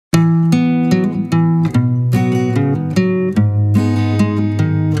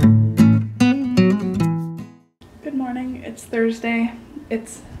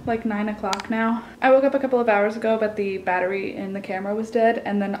It's like 9 o'clock now. I woke up a couple of hours ago, but the battery in the camera was dead,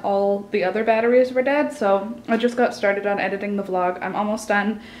 and then all the other batteries were dead, so I just got started on editing the vlog. I'm almost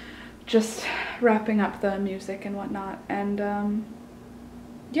done just wrapping up the music and whatnot, and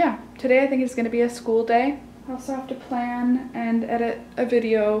yeah, today I think is going to be a school day. I also have to plan and edit a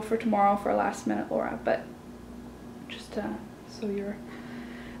video for tomorrow for Last Minute Laura, but just so you're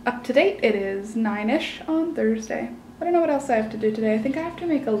up to date, it is 9-ish on Thursday. I don't know what else I have to do today. I think I have to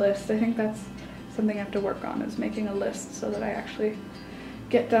make a list. I think that's something I have to work on, is making a list so that I actually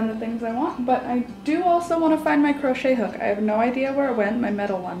get done the things I want. But I do also want to find my crochet hook. I have no idea where it went, my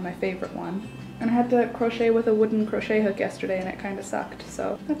metal one, my favorite one. And I had to crochet with a wooden crochet hook yesterday and it kind of sucked,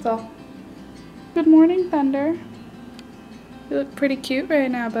 so that's all. Good morning, Thunder. You look pretty cute right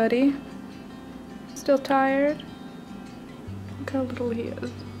now, buddy. Still tired? Look how little he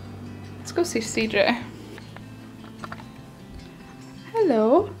is. Let's go see CJ.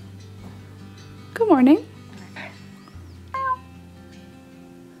 Hello. Good morning.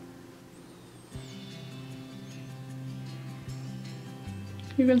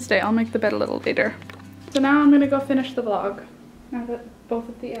 You can stay, I'll make the bed a little later. So now I'm gonna go finish the vlog, now that both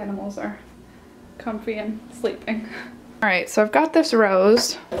of the animals are comfy and sleeping. Alright, so I've got this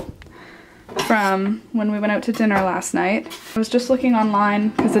rose from when we went out to dinner last night. I was just looking online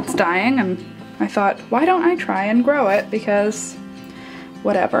because it's dying, and I thought, why don't I try and grow it, because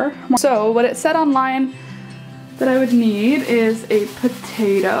whatever. So what it said online that I would need is a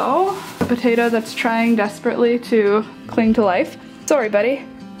potato that's trying desperately to cling to life. Sorry, buddy,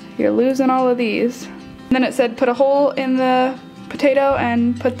 you're losing all of these. And then it said put a hole in the potato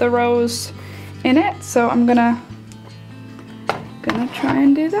and put the rose in it, so I'm gonna try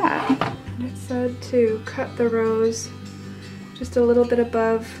and do that. And it said to cut the rose just a little bit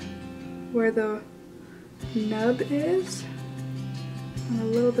above where the nub is, on a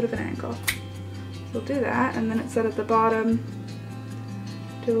little bit of an angle. So we'll do that, and then it said at the bottom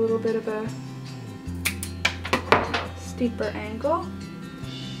do a little bit of a steeper angle.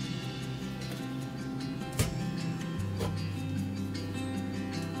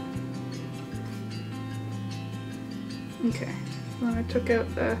 Okay, so then I took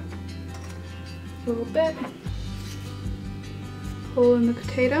out the little bit, hole in the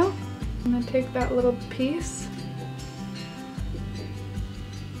potato, and then take that little piece,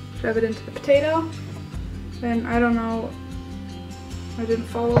 shove it into the potato. Then I don't know, I didn't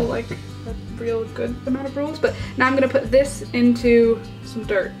follow like a real good amount of rules, but now I'm gonna put this into some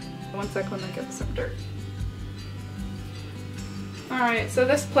dirt. One sec, when I get some dirt. Alright, so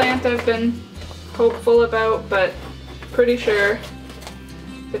this plant I've been hopeful about, but pretty sure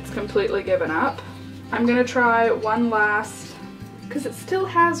it's completely given up. I'm gonna try one last, because it still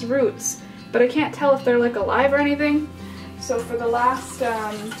has roots, but I can't tell if they're like alive or anything. So for the last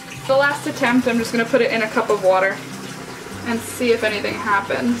attempt, I'm just gonna put it in a cup of water and see if anything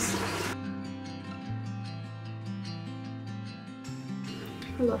happens.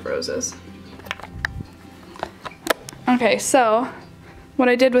 I love roses. Okay, so what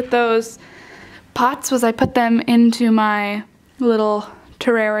I did with those pots was I put them into my little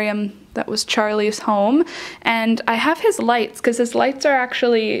terrarium that was Charlie's home, and I have his lights because his lights are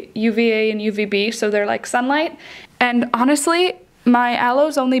actually UVA and UVB, so they're like sunlight. And honestly, my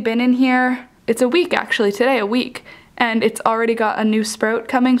aloe's only been in here, it's a week actually, today a week, and it's already got a new sprout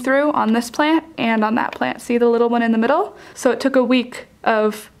coming through on this plant and on that plant. See the little one in the middle? So it took a week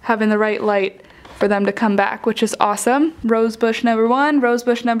of having the right light for them to come back, which is awesome. Rose bush number 1, rose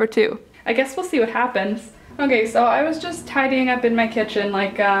bush number 2. I guess we'll see what happens. Okay, so I was just tidying up in my kitchen,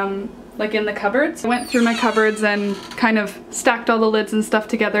 like in the cupboards. I went through my cupboards and kind of stacked all the lids and stuff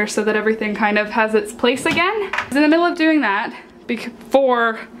together so that everything kind of has its place again. I was in the middle of doing that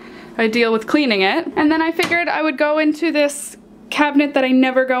before I deal with cleaning it, and then I figured I would go into this cabinet that I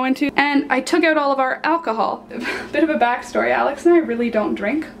never go into, and I took out all of our alcohol. Bit of a backstory, Alex and I really don't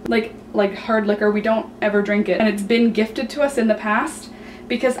drink. Like hard liquor, we don't ever drink it, and it's been gifted to us in the past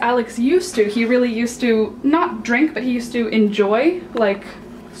because Alex used to, he really used to not drink, but he used to enjoy like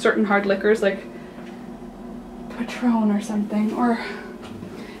certain hard liquors like Patron or something, or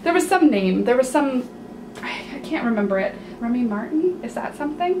there was some name, there was some, I can't remember it. Remy Martin, is that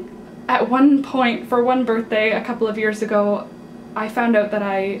something? At one point, for one birthday a couple of years ago, I found out that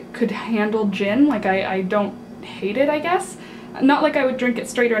I could handle gin. Like I don't hate it, I guess. Not like I would drink it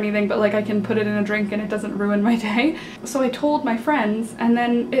straight or anything, but like I can put it in a drink and it doesn't ruin my day. So I told my friends, and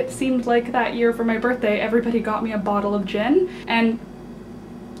then it seemed like that year for my birthday, everybody got me a bottle of gin. And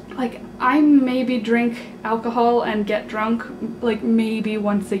like I maybe drink alcohol and get drunk like maybe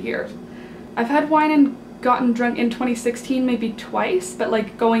once a year. I've had wine and gotten drunk in 2016 maybe twice, but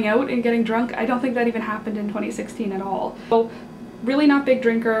like going out and getting drunk, I don't think that even happened in 2016 at all. So really not big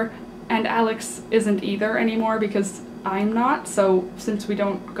drinker, and Alex isn't either anymore because I'm not, so since we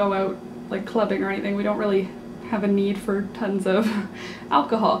don't go out like clubbing or anything, we don't really have a need for tons of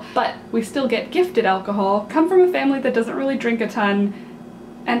alcohol. But we still get gifted alcohol, come from a family that doesn't really drink a ton,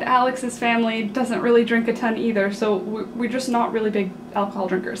 and Alex's family doesn't really drink a ton either, so we're just not really big alcohol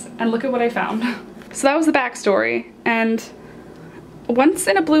drinkers. And look at what I found. So that was the backstory, and once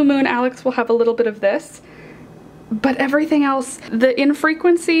in a blue moon Alex will have a little bit of this, but everything else, the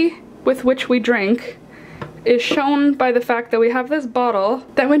infrequency with which we drink is shown by the fact that we have this bottle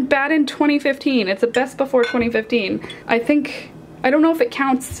that went bad in 2015. It's a best before 2015. I don't know if it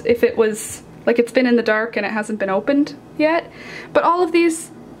counts if it was, like it's been in the dark and it hasn't been opened yet, but all of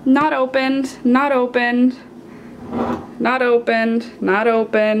these, not opened, not opened, not opened, not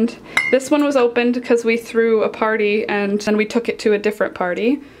opened. This one was opened because we threw a party and then we took it to a different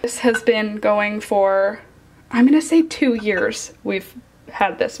party. This has been going for, I'm gonna say 2 years we've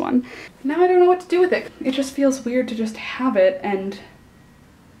had this one. Now I don't know what to do with it. It just feels weird to just have it and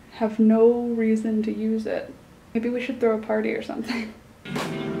have no reason to use it. Maybe we should throw a party or something.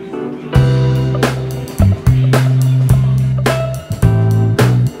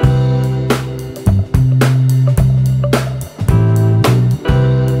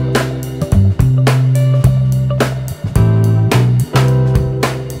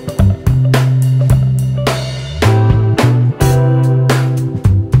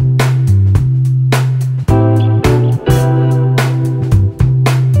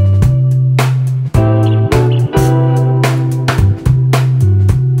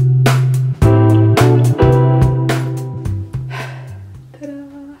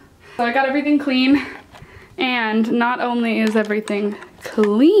 So I got everything clean, and not only is everything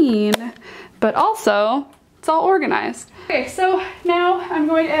clean, but also it's all organized. Okay, so now I'm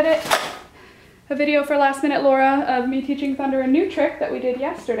going to edit a video for Last Minute Laura of me teaching Thunder a new trick that we did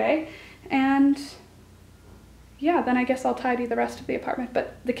yesterday, and yeah, then I guess I'll tidy the rest of the apartment,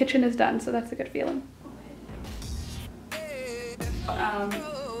 but the kitchen is done, so that's a good feeling.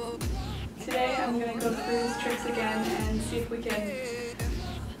 Today I'm gonna go through his tricks again and see if we can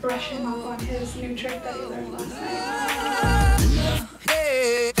brush him up on his new trick that he learned last night.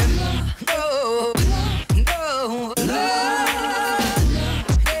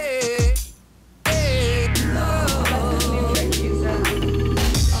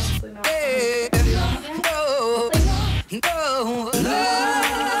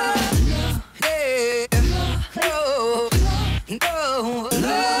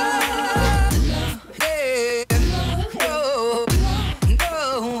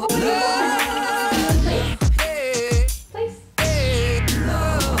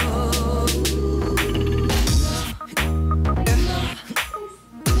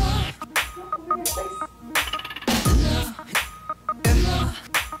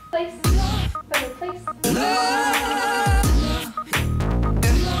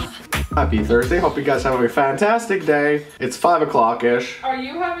 Happy Thursday. Hope you guys have a fantastic day. It's 5 o'clock-ish. Are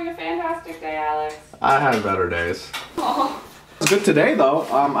you having a fantastic day, Alex? I had better days. Oh. It's good today, though.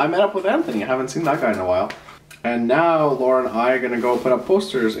 I met up with Anthony. I haven't seen that guy in a while. And now Laura and I are going to go put up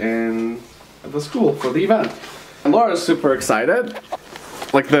posters in the school for the event. And Laura's super excited.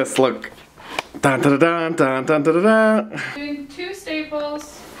 Like this, look. Dun, dun, dun, dun, dun, dun, dun. Doing 2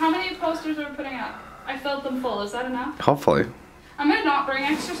 staples. How many posters are we putting up? I filled them full. Is that enough? Hopefully. I'm gonna not bring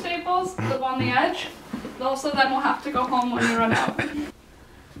extra staples, live on the edge. Also, then we'll have to go home when we run out.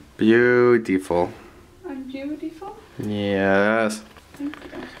 Beautiful. I'm beautiful? Yes.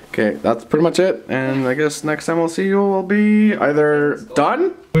 Okay, that's pretty much it. And I guess next time we'll see you will be either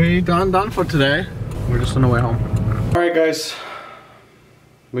done. We done for today. We're just on the way home. Alright guys.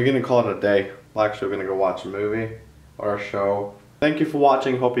 We're gonna call it a day. Well, actually we're gonna go watch a movie or a show. Thank you for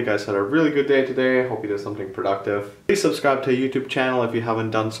watching. Hope you guys had a really good day today. Hope you did something productive. Please subscribe to our YouTube channel if you haven't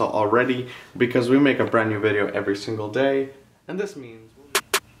done so already, because we make a brand new video every single day. And this means